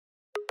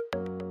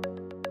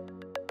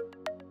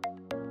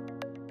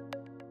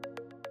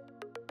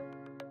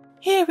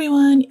Hey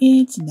everyone,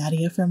 it's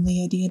Nadia from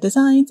LiaDia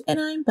Designs and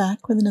I'm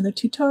back with another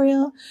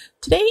tutorial.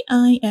 Today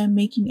I am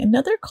making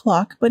another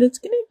clock, but it's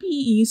going to be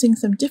using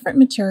some different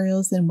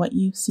materials than what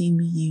you've seen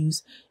me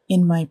use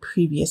in my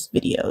previous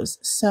videos.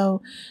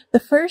 So the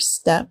first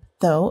step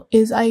though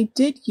is I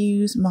did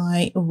use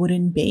my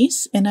wooden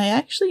base, and I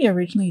actually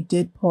originally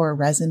did pour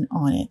resin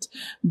on it,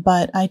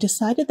 but I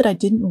decided that I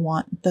didn't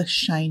want the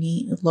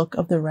shiny look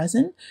of the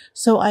resin,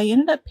 so I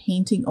ended up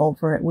painting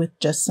over it with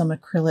just some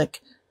acrylic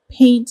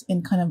paint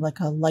in kind of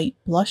like a light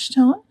blush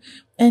tone.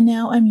 And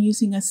now I'm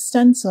using a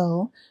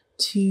stencil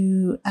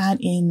to add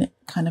in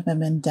kind of a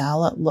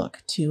mandala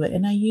look to it.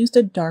 And I used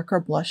a darker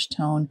blush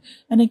tone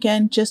and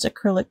again, just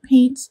acrylic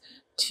paints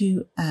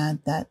to add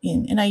that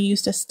in. And I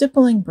used a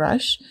stippling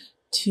brush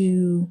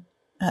to,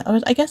 or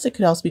I guess it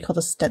could also be called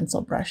a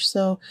stencil brush.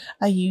 So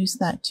I used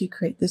that to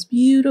create this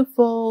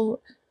beautiful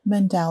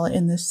mandala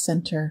in the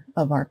center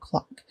of our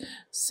clock.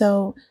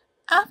 So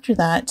after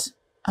that,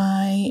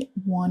 I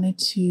wanted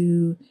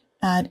to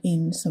add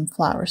in some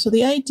flowers. So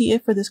the idea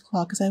for this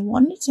clock is I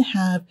wanted to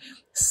have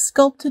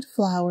sculpted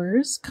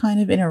flowers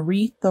kind of in a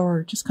wreath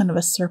or just kind of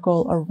a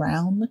circle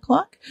around the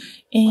clock.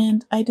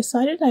 And I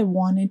decided I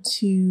wanted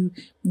to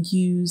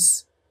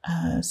use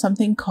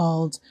something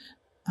called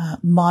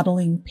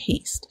modeling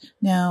paste.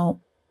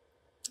 Now,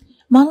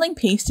 modeling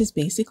paste is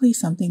basically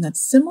something that's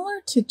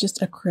similar to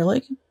just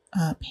acrylic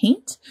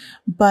paint,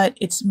 but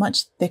it's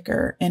much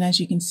thicker. And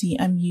as you can see,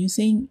 I'm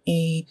using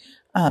a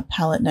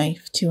palette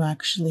knife to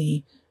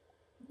actually,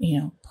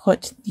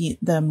 put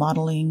the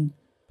modeling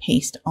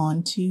paste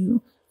onto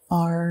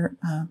our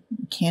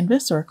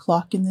canvas or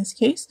clock in this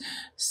case.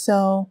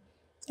 So,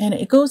 and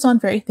it goes on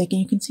very thick,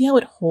 and you can see how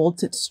it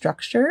holds its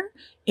structure.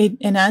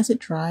 And as it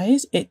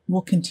dries, it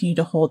will continue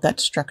to hold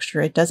that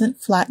structure. It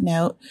doesn't flatten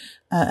out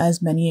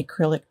as many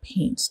acrylic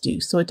paints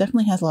do. So it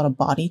definitely has a lot of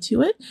body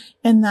to it.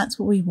 And that's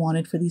what we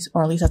wanted for these,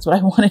 or at least that's what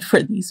I wanted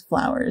for these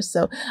flowers.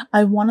 So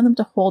I wanted them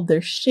to hold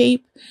their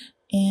shape.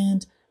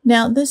 And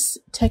now this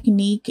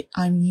technique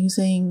I'm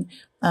using,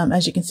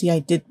 as you can see, I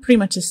did pretty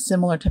much a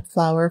similar type of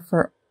flower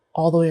for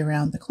all the way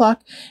around the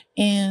clock.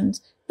 And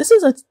this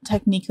is a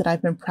technique that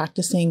I've been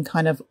practicing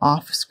kind of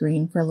off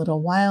screen for a little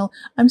while.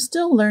 I'm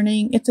still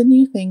learning. It's a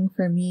new thing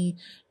for me,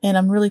 and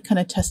I'm really kind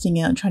of testing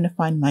out and trying to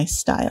find my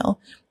style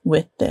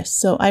with this.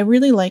 So I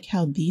really like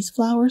how these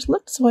flowers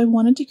looked. So I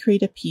wanted to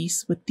create a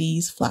piece with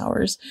these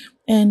flowers,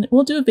 and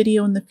we'll do a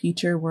video in the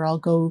future where I'll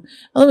go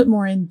a little bit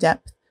more in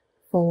depth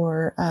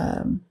for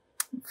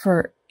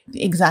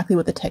exactly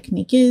what the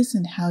technique is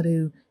and how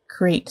to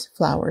create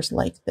flowers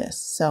like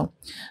this. So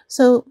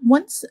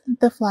once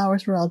the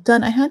flowers were all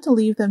done, I had to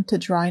leave them to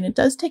dry, and it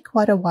does take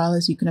quite a while,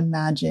 as you can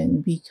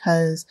imagine,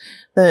 because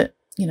the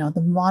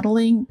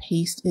modeling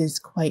paste is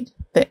quite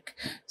thick.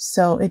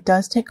 So it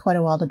does take quite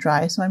a while to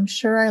dry. So I'm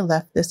sure I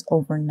left this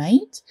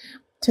overnight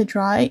to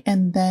dry.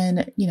 And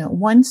then,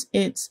 once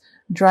it's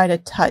dried a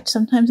touch,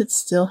 sometimes it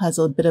still has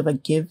a bit of a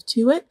give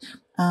to it.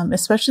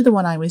 Especially the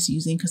one I was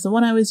using, because the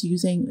one I was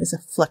using is a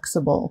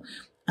flexible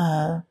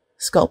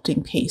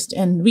sculpting paste,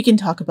 and we can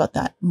talk about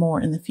that more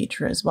in the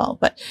future as well.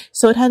 But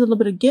so it had a little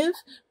bit of give,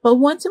 but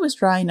once it was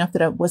dry enough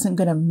that it wasn't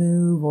going to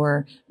move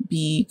or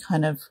be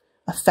kind of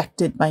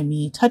affected by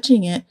me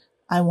touching it,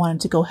 I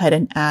wanted to go ahead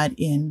and add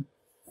in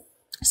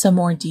some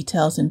more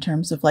details in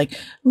terms of like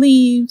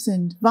leaves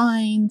and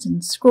vines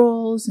and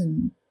scrolls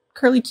and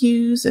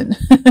curlicues and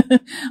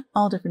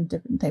all different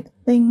type of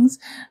things.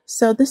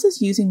 So this is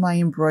using my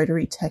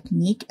embroidery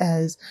technique,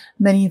 as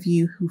many of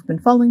you who've been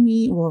following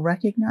me will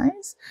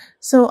recognize.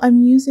 So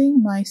I'm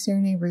using my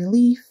Serenade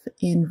Relief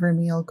in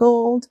Vermeil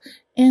Gold,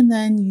 and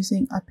then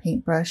using a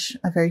paintbrush,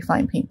 a very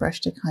fine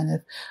paintbrush, to kind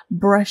of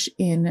brush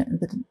in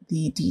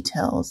the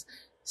details.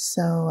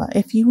 So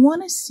if you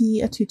want to see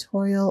a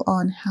tutorial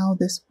on how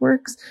this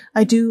works,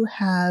 I do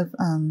have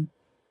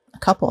a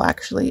couple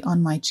actually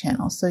on my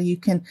channel. So you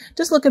can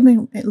just look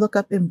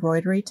up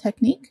embroidery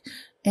technique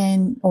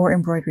or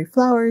embroidery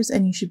flowers,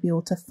 and you should be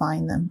able to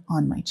find them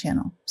on my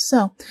channel.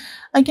 So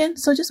again,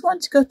 so just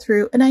wanted to go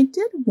through, and I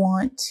did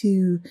want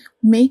to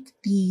make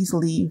these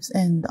leaves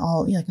and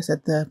all, like I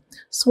said, the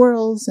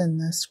swirls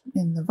and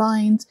the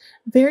vines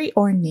very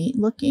ornate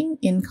looking,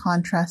 in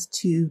contrast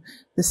to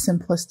the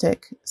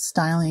simplistic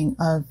styling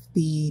of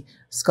the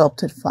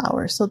sculpted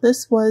flowers. So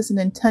this was an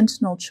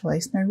intentional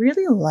choice, and I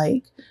really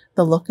like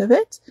the look of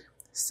it.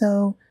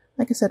 So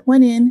like I said,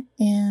 went in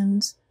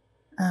and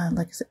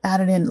like I said,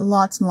 added in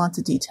lots and lots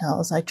of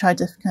details. I tried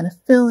to kind of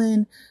fill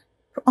in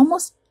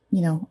almost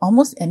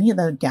any of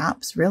the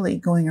gaps really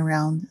going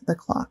around the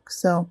clock.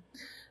 So,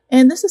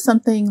 and this is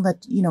something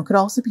that, could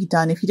also be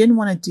done if you didn't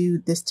want to do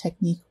this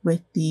technique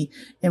with the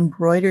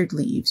embroidered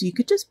leaves. You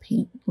could just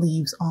paint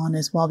leaves on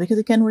as well, because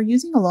again, we're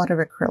using a lot of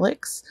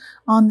acrylics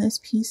on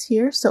this piece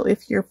here. So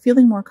if you're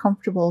feeling more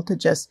comfortable to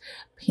just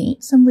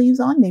paint some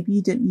leaves on, maybe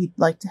you'd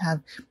like to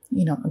have,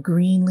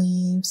 green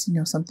leaves,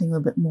 something a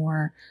little bit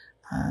more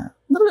a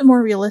little bit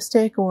more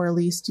realistic, or at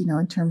least, you know,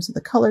 in terms of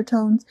the color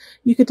tones,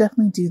 you could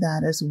definitely do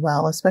that as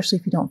well, especially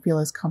if you don't feel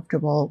as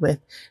comfortable with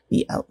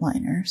the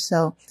outliner.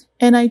 So,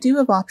 and I do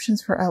have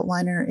options for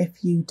outliner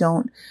if you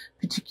don't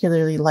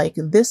particularly like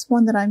this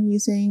one that I'm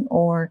using,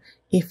 or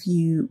if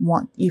you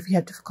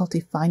have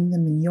difficulty finding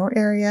them in your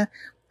area.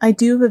 I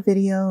do have a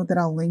video that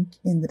I'll link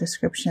in the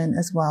description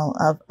as well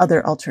of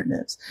other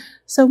alternatives.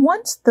 So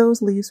once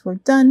those leaves were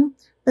done,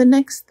 the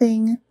next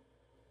thing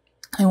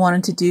I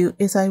wanted to do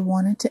is I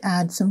wanted to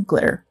add some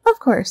glitter, of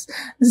course.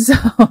 So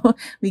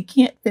we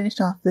can't finish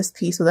off this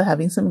piece without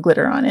having some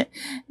glitter on it.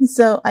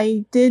 So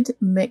I did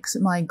mix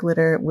my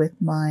glitter with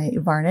my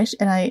varnish,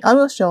 and I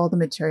will show all the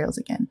materials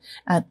again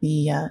at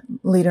the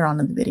later on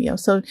in the video.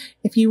 So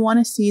if you want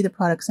to see the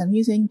products I'm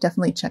using,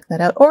 definitely check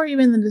that out, or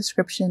even in the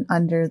description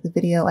under the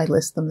video, I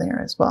list them there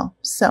as well.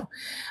 So,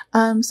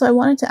 so I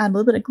wanted to add a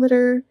little bit of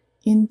glitter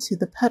into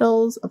the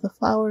petals of the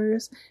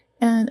flowers.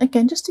 And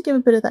again, just to give a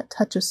bit of that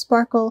touch of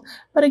sparkle,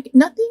 but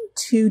nothing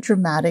too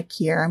dramatic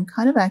here. I'm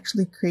kind of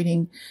actually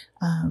creating,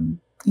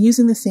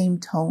 using the same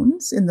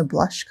tones in the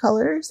blush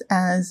colors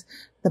as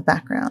the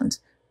background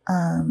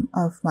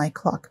of my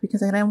clock,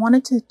 because again, I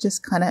wanted to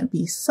just kind of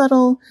be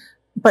subtle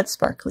but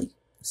sparkly.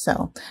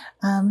 So,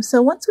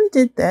 so once we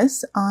did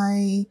this,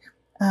 I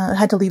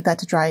had to leave that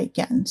to dry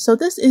again. So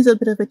this is a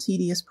bit of a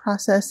tedious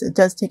process. It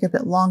does take a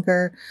bit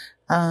longer.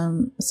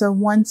 So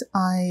once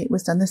I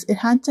was done this, it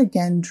had to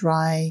again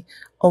dry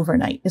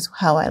overnight is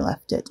how I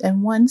left it.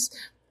 And once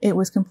it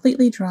was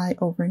completely dry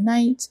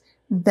overnight,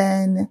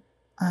 then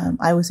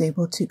I was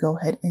able to go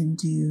ahead and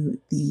do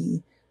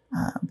the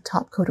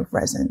top coat of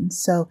resin.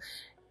 So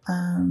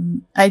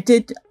I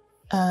did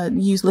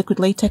use liquid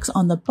latex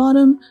on the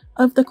bottom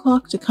of the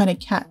clock to kind of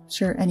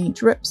capture any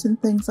drips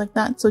and things like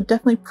that. So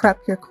definitely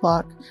prep your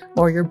clock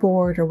or your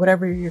board or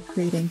whatever you're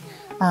creating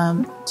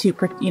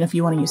to, you know, if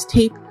you want to use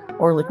tape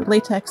or liquid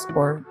latex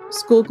or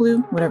school glue,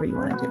 whatever you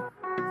want to do.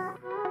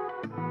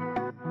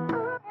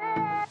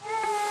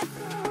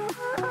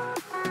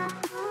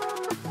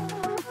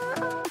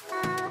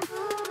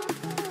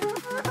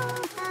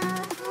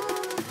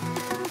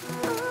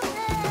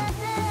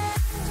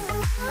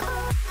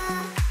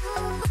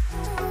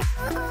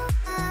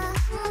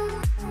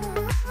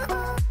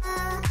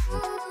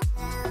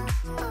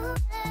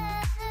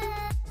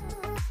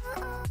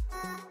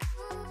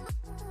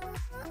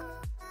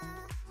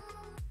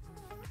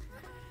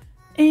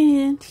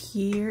 And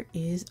here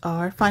is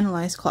our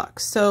finalized clock.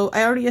 So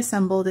I already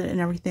assembled it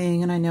and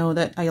everything, and I know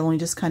that I only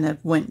just kind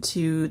of went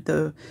to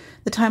the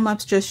time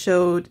lapse just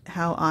showed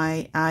how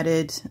I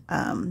added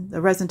the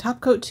resin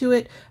top coat to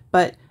it.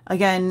 But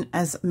again,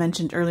 as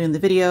mentioned earlier in the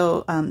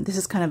video, this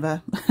is kind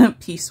of a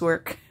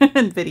piecework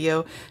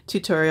video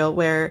tutorial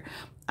where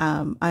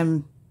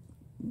I'm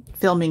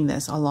filming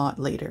this a lot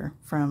later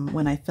from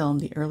when I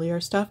filmed the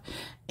earlier stuff.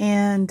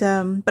 And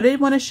but I did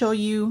want to show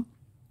you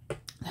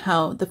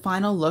how the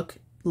final look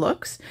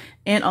looks,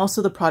 and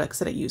also the products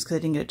that I use, because I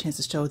didn't get a chance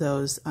to show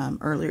those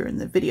earlier in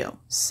the video.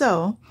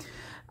 So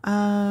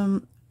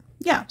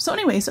yeah, so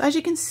anyway, so as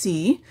you can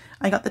see,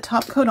 I got the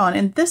top coat on,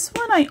 and this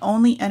one I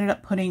only ended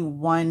up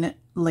putting one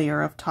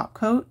layer of top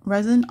coat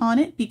resin on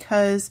it,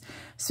 because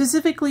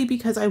specifically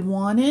because I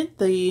wanted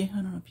the, I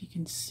don't know if you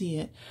can see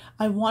it,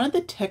 I wanted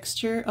the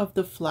texture of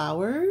the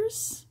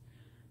flowers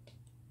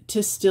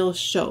to still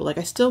show. Like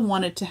I still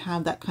wanted to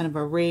have that kind of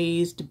a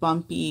raised,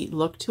 bumpy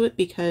look to it,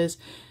 because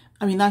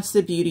I mean, that's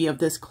the beauty of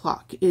this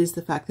clock, is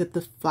the fact that the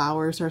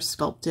flowers are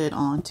sculpted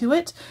onto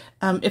it.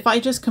 If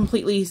I just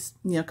completely,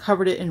 you know,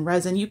 covered it in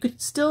resin, you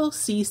could still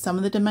see some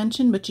of the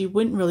dimension, but you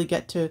wouldn't really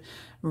get to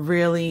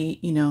really,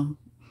 you know,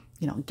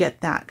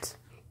 get that,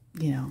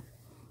 you know,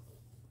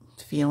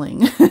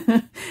 feeling,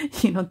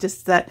 you know,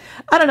 just that,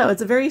 I don't know,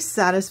 it's a very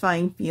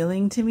satisfying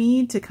feeling to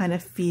me to kind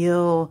of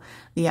feel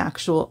the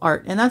actual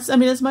art. And that's, I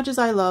mean, as much as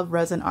I love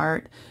resin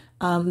art,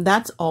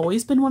 that's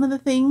always been one of the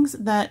things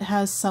that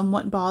has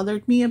somewhat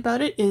bothered me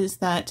about it, is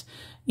that,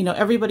 you know,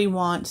 everybody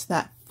wants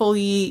that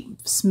fully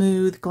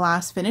smooth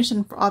glass finish.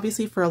 And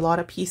obviously for a lot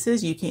of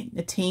pieces, you can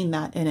attain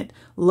that and it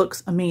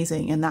looks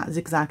amazing. And that is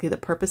exactly the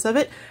purpose of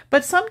it.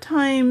 But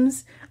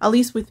sometimes, at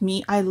least with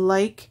me, I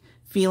like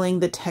feeling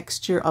the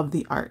texture of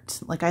the art.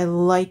 Like I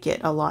like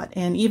it a lot.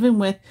 And even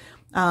with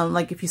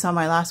like if you saw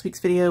my last week's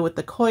video with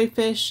the koi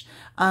fish,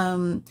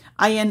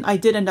 I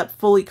did end up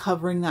fully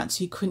covering that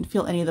so you couldn't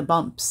feel any of the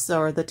bumps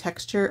or the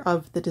texture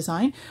of the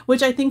design,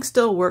 which I think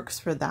still works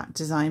for that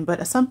design.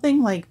 But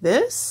something like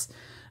this,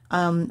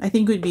 I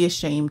think would be a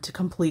shame to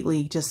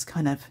completely just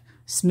kind of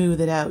smooth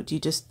it out. You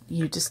just,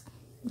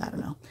 I don't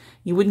know,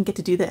 you wouldn't get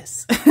to do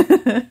this.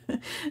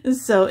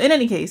 So in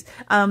any case,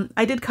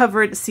 I did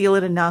cover it, seal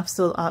it enough.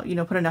 So, you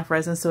know, put enough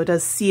resin so it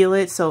does seal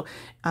it. So,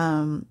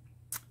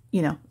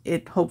 you know,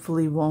 it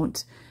hopefully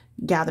won't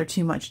gather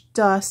too much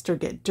dust or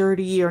get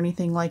dirty or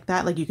anything like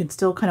that. Like you can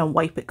still kind of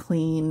wipe it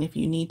clean if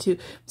you need to.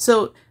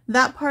 So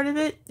that part of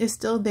it is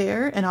still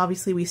there. And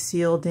obviously we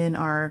sealed in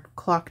our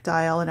clock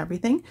dial and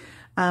everything.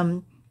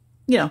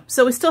 You know,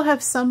 so we still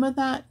have some of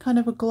that kind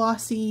of a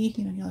glossy,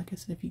 you know, like I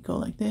said, if you go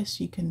like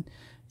this, you can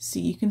see,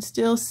 you can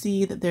still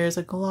see that there's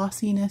a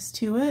glossiness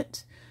to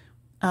it,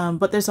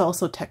 but there's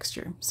also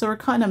texture. So we're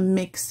kind of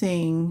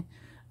mixing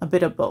a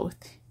bit of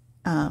both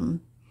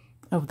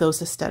of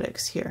those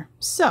aesthetics here.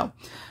 So,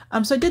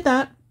 so I did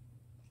that,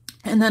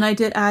 and then I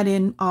did add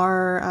in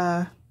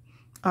our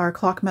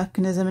clock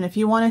mechanism. And if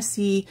you want to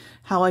see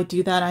how I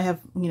do that, I have,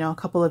 you know, a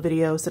couple of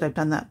videos that I've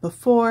done that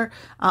before.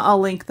 I'll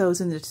link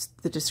those in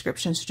the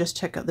description. So just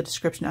check out the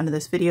description under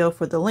this video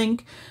for the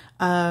link.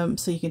 So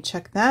you can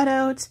check that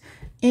out.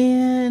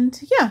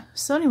 And yeah,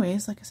 so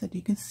anyways, like I said,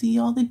 you can see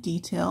all the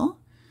detail,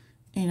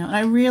 you know, and I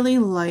really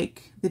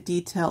like the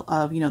detail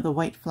of, you know, the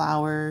white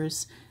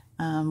flowers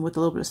with a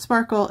little bit of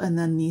sparkle, and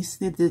then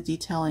the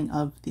detailing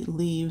of the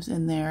leaves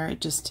in there. It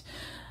just,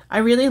 I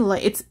really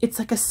like, it's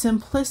like a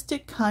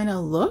simplistic kind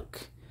of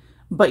look,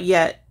 but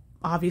yet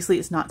obviously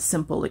it's not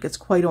simple, like it's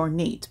quite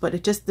ornate, but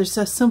it just, there's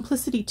a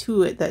simplicity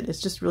to it that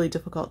is just really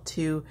difficult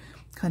to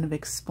kind of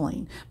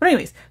explain. But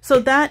anyways, so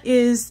that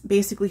is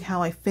basically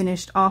how I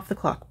finished off the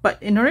clock.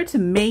 But in order to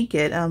make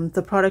it,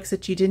 the products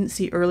that you didn't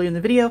see earlier in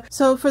the video,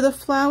 so for the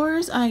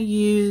flowers, I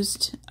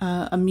used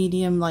a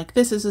medium like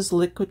this. This is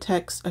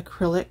Liquitex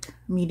acrylic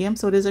medium,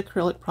 so it is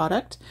acrylic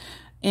product.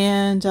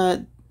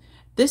 And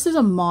this is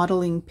a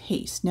modeling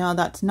paste. Now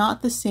that's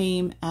not the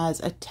same as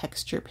a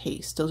texture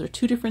paste. Those are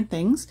two different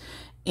things.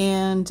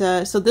 And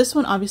so this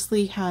one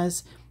obviously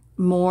has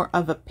more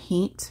of a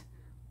paint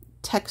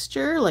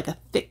texture, like a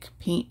thick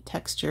paint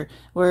texture,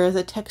 whereas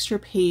a texture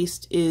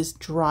paste is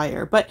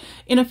drier. But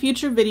in a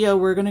future video,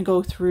 we're going to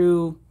go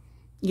through,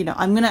 you know,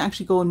 I'm going to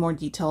actually go in more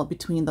detail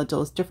between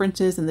those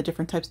differences and the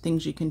different types of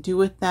things you can do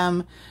with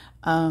them,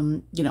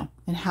 you know,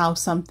 and how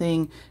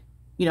something,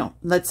 you know,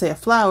 let's say a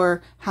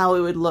flower, how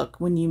it would look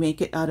when you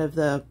make it out of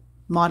the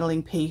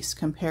modeling paste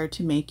compared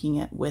to making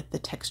it with the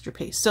texture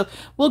paste. So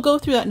we'll go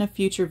through that in a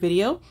future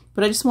video,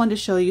 but I just wanted to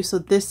show you. So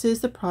this is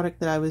the product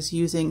that I was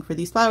using for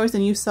these flowers,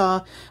 and you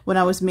saw when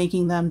I was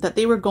making them that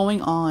they were going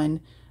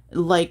on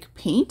like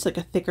paint, like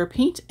a thicker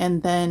paint,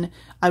 and then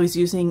I was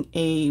using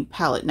a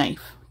palette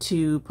knife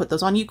to put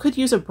those on. You could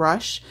use a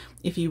brush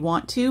if you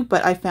want to,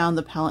 but I found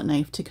the palette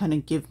knife to kind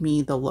of give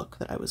me the look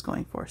that I was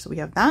going for. So we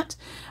have that.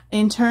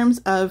 In terms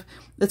of,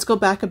 let's go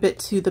back a bit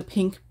to the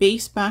pink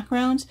base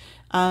background.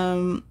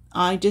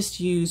 I just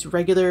use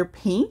regular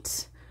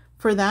paint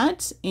for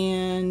that,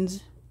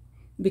 and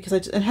because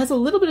it has a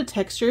little bit of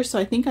texture, so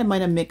I think I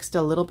might have mixed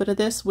a little bit of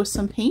this with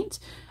some paint.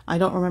 I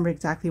don't remember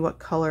exactly what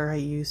color I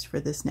used for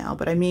this now,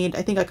 but I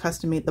think I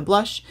custom made the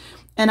blush,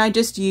 and I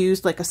just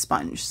used like a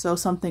sponge. So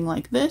something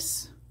like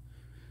this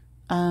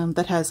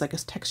that has like a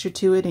texture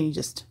to it, and you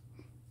just,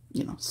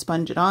 you know,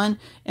 sponge it on,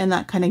 and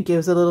that kind of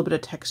gives a little bit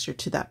of texture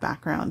to that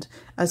background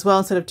as well.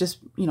 Instead of just,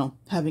 you know,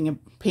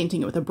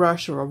 painting it with a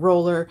brush or a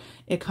roller,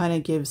 it kind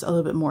of gives a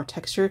little bit more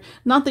texture.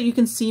 Not that you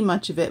can see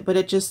much of it, but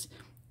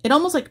it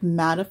almost like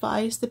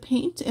mattifies the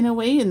paint in a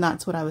way, and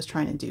that's what I was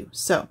trying to do.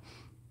 So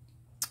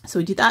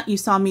we did that. You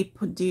saw me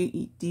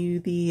do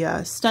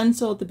the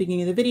stencil at the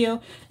beginning of the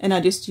video, and I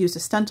just used a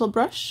stencil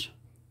brush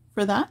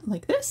for that,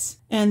 like this.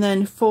 And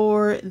then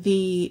for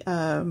the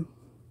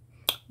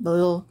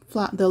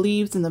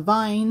leaves and the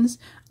vines,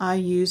 I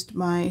used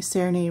my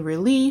Serenade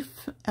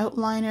Relief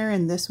outliner,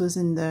 and this was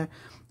in the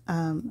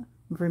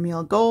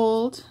Vermeil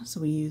Gold,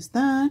 so we used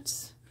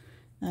that.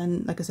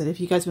 And like I said, if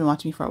you guys have been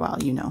watching me for a while,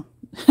 you know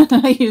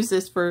I use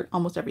this for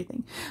almost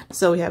everything.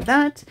 So we have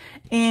that,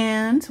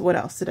 and what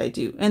else did I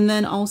do? And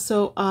then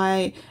also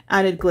I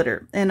added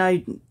glitter, and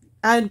I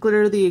added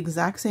glitter the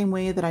exact same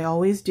way that I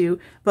always do.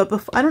 But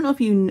before, I don't know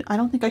if I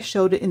don't think I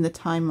showed it in the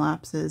time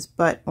lapses,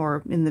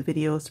 or in the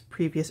videos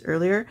previous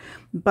earlier,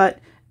 but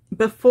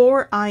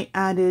before I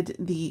added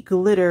the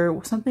glitter,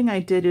 something I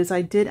did is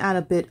I did add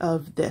a bit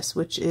of this,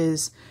 which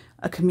is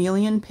a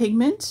chameleon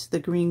pigment, the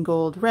green,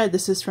 gold, red.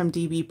 This is from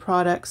DB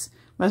Products,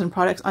 Resin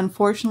Products.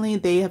 Unfortunately,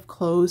 they have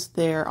closed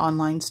their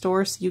online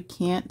store, so you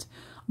can't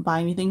buy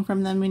anything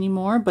from them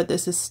anymore, but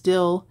this is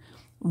still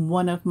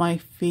one of my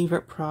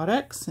favorite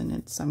products, and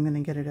I'm going to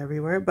get it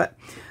everywhere. But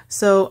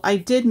so I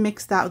did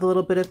mix that with a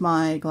little bit of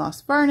my gloss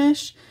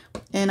varnish,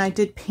 and I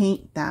did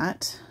paint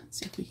that. Let's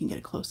see if we can get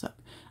a close up.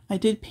 I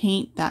did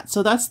paint that.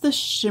 So that's the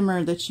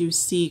shimmer that you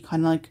see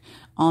kind of like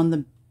on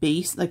the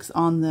base, like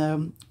on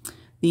the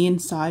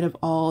inside of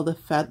all the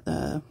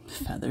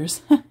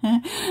feathers,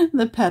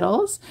 the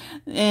petals.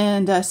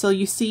 And so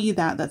you see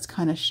that that's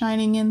kind of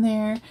shining in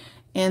there.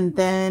 And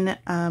then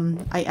I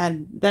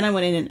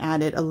went in and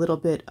added a little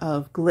bit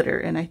of glitter,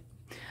 and I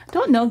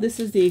don't know if this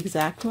is the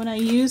exact one I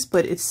used,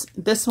 but it's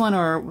this one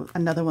or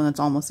another one that's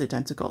almost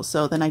identical.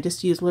 So then I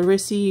just used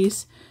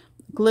Lrisy's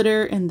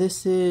glitter, and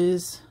this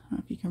is, I don't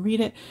know if you can read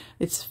it,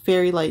 it's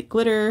Fairy Light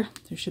Glitter.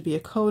 There should be a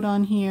code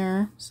on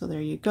here, so there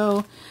you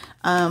go.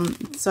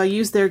 So I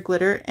used their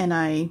glitter,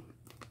 and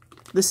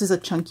this is a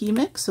chunky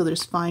mix, so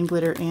there's fine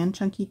glitter and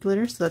chunky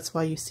glitter, so that's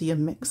why you see a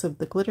mix of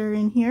the glitter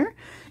in here.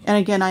 And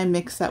again, I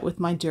mix that with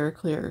my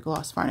DuraClear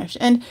gloss varnish.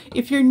 And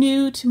if you're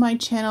new to my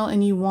channel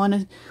and you want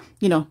to,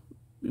 you know,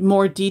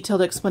 more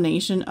detailed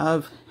explanation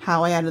of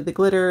how I added the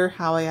glitter,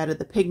 how I added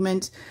the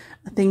pigment,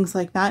 things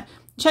like that,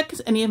 check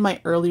any of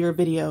my earlier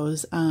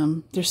videos.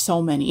 There's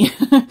so many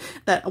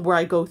that where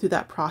I go through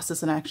that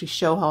process and I actually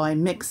show how I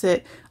mix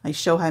it. I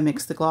show how I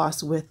mix the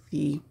gloss with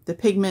the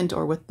pigment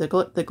or with the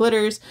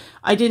glitters.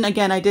 I didn't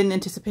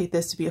anticipate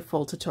this to be a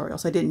full tutorial,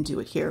 so I didn't do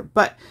it here,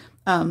 but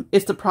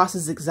it's the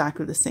process is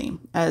exactly the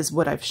same as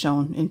what I've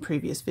shown in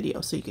previous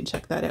videos, so you can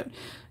check that out.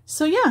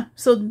 So yeah,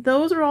 so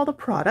those are all the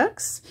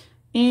products,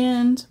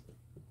 and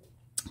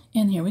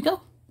here we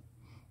go.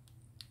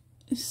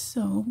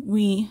 So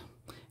we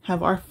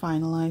have our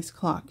finalized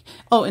clock.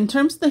 Oh, in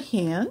terms of the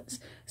hands,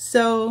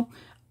 so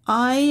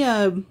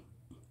I,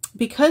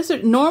 because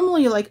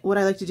normally like what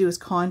I like to do is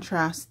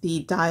contrast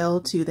the dial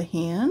to the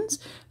hands.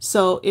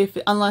 So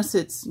unless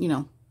it's, you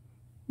know,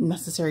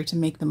 necessary to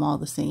make them all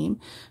the same.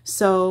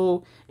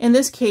 So in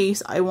this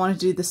case, I want to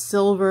do the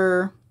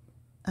silver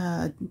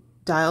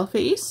dial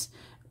face,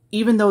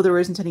 even though there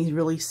isn't any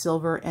really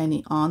silver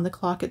on the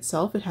clock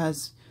itself. It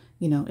has,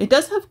 you know, it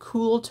does have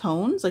cool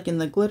tones, like in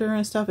the glitter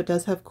and stuff, it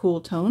does have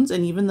cool tones.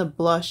 And even the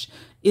blush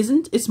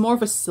it's more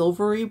of a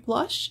silvery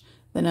blush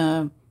than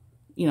a,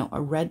 you know,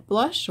 a red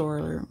blush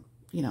or,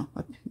 you know,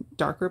 a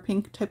darker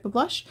pink type of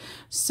blush.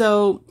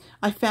 So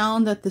I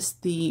found that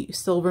the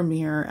silver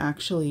mirror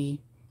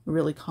actually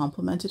really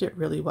complemented it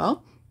really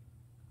well.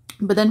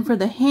 But then for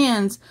the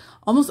hands,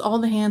 almost all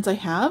the hands I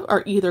have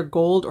are either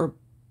gold or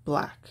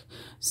black.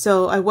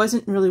 So I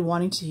wasn't really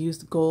wanting to use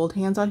the gold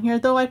hands on here,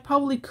 though I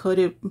probably could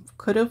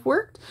have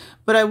worked,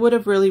 but I would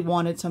have really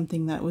wanted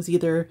something that was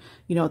either,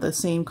 you know, the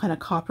same kind of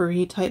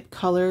coppery type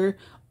color,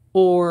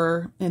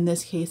 or in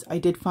this case, I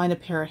did find a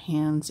pair of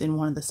hands in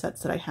one of the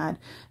sets that I had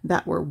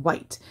that were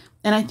white.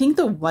 And I think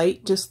the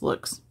white just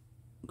looks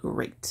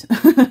great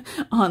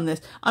on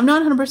this. I'm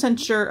not 100%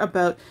 sure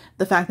about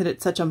the fact that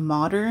it's such a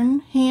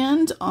modern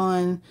hand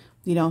on,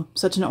 you know,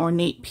 such an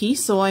ornate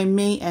piece. So I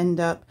may end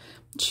up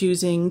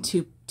choosing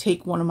to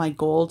take one of my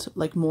gold,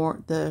 like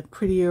more the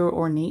prettier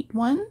ornate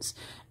ones,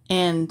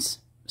 and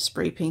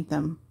spray paint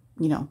them,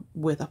 you know,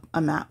 with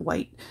a matte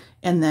white,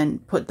 and then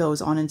put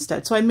those on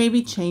instead. So I may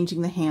be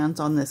changing the hands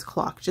on this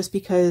clock just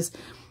because,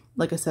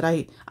 like I said,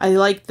 I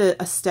like the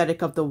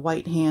aesthetic of the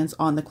white hands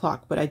on the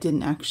clock, but I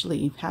didn't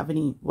actually have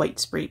any white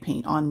spray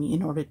paint on me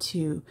in order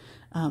to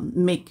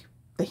make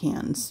the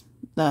hands,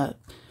 the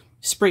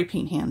spray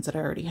paint hands that I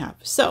already have.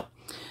 So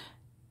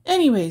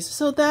anyways,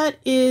 so that's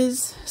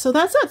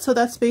it. So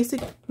that's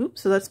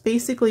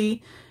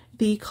basically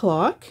the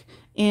clock.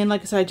 And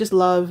like I said, I just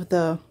love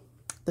the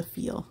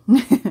feel.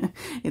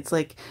 It's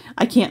like,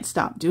 I can't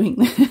stop doing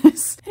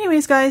this.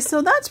 Anyways, guys,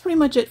 so that's pretty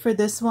much it for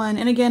this one.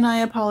 And again, I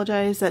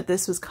apologize that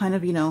this was kind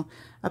of, you know,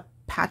 a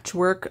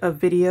patchwork of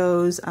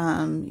videos,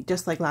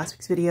 just like last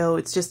week's video.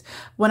 It's just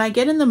when I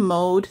get in the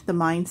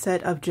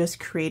mindset of just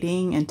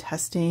creating and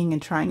testing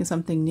and trying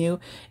something new,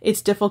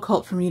 it's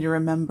difficult for me to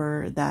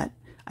remember that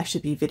I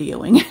should be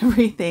videoing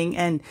everything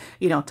and,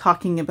 you know,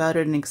 talking about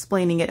it and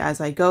explaining it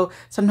as I go.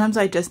 Sometimes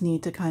I just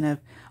need to kind of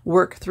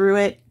work through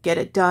it, get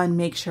it done,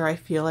 make sure I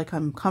feel like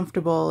I'm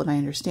comfortable and I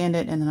understand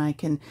it, and then I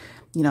can,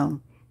 you know,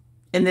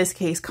 in this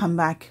case, come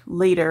back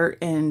later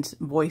and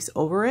voice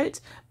over it.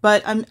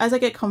 But as I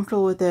get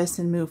comfortable with this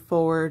and move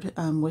forward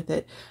with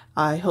it,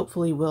 I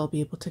hopefully will be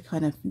able to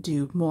kind of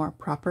do more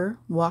proper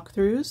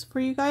walkthroughs for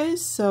you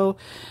guys. So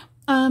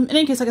in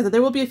any case, like I said,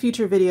 there will be a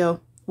future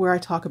video where I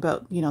talk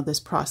about, you know, this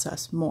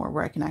process more,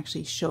 where I can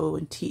actually show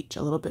and teach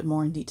a little bit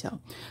more in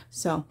detail.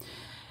 So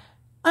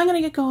I'm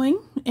gonna get going,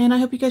 and I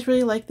hope you guys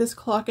really like this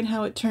clock and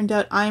how it turned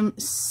out. I'm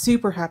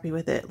super happy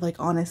with it. Like,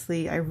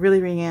 honestly, I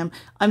really am.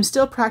 I'm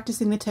still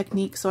practicing the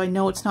technique, so I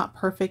know it's not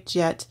perfect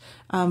yet,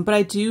 but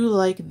I do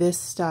like this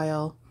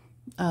style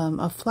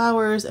of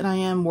flowers, and I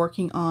am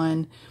working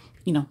on,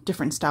 you know,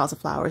 different styles of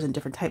flowers and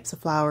different types of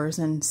flowers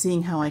and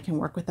seeing how I can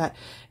work with that.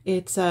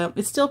 It's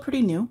still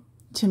pretty new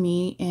to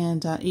me,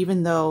 and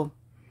even though,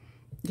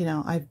 you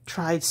know, I've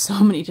tried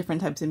so many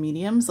different types of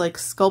mediums, like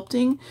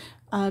sculpting,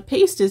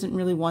 paste isn't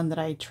really one that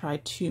I try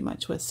too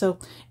much with, so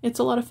it's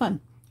a lot of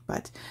fun.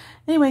 But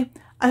anyway,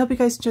 I hope you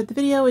guys enjoyed the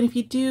video, and if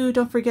you do,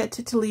 don't forget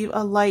to leave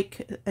a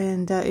like,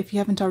 and if you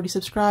haven't already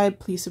subscribed,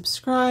 please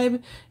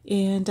subscribe,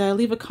 and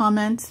leave a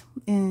comment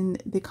in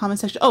the comment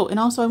section. Oh, and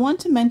also I want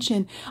to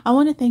mention, I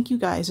want to thank you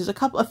guys. There's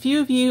a few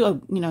of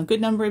you, you know, a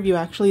good number of you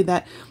actually,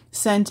 that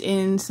sent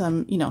in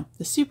some, you know,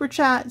 the super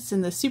chats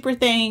and the super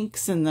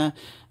thanks and the,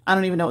 I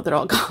don't even know what they're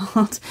all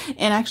called.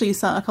 And actually a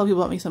couple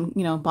people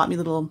bought me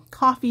little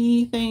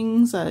coffee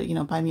things, you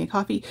know, buy me a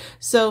coffee.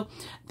 So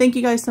thank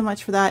you guys so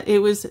much for that. It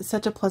was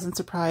such a pleasant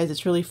surprise.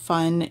 It's really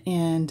fun,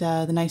 and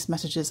the nice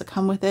messages that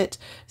come with it.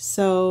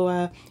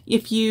 So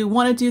if you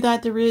want to do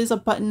that, there is a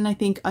button, I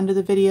think, under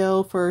the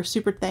video for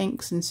super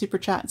thanks and super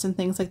chats and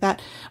things like that.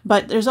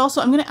 But there's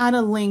also, I'm going to add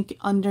a link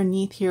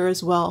underneath here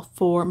as well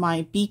for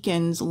my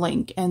beacons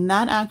link. And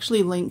that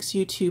actually links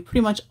you to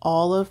pretty much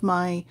all of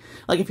my,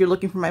 like if you're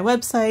looking for my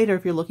website, or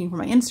if you're looking for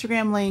my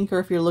Instagram link, or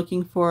if you're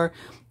looking for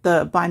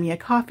the buy me a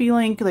coffee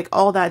link, like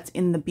all that's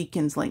in the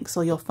beacons link.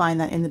 So you'll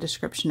find that in the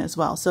description as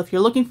well. So if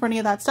you're looking for any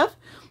of that stuff,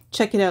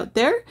 check it out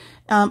there.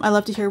 I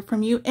love to hear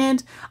from you,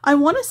 and I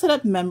want to set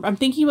up I'm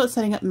thinking about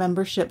setting up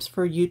memberships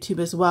for YouTube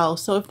as well.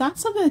 So if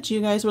that's something that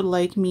you guys would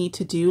like me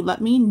to do,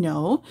 let me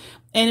know.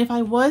 And if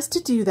I was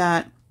to do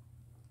that,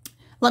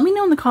 let me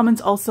know in the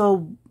comments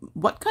also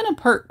what kind of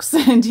perks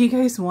do you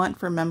guys want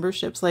for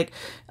memberships. Like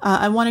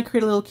I want to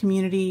create a little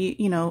community,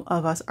 you know,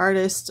 of us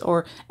artists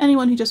or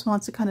anyone who just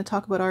wants to kind of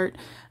talk about art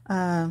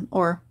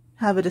or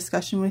have a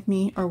discussion with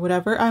me or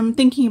whatever. I'm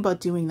thinking about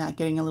doing that,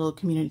 getting a little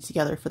community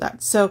together for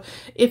that. So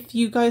if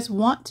you guys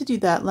want to do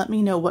that, let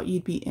me know what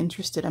you'd be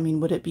interested. I mean,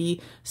 would it be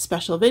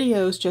special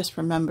videos just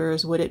for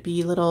members? Would it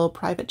be little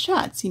private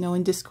chats, you know,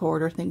 in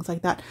Discord or things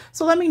like that?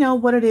 So let me know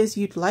what it is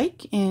you'd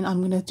like, and I'm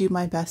going to do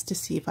my best to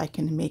see if I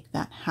can make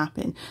that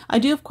happen. I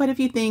do have quite a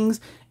few things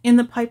in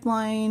the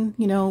pipeline,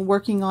 you know,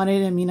 working on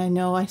it. I mean, I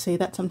know I say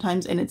that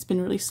sometimes, and it's been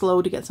really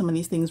slow to get some of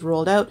these things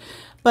rolled out,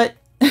 but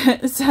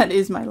that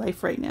is my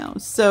life right now.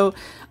 So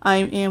I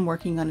am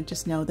working on it.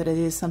 Just know that it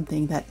is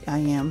something that I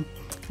am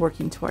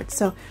working towards.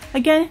 So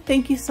again,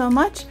 thank you so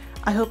much.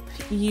 I hope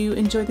you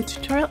enjoyed the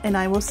tutorial, and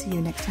I will see you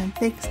next time.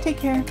 Thanks. Take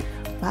care.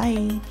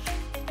 Bye.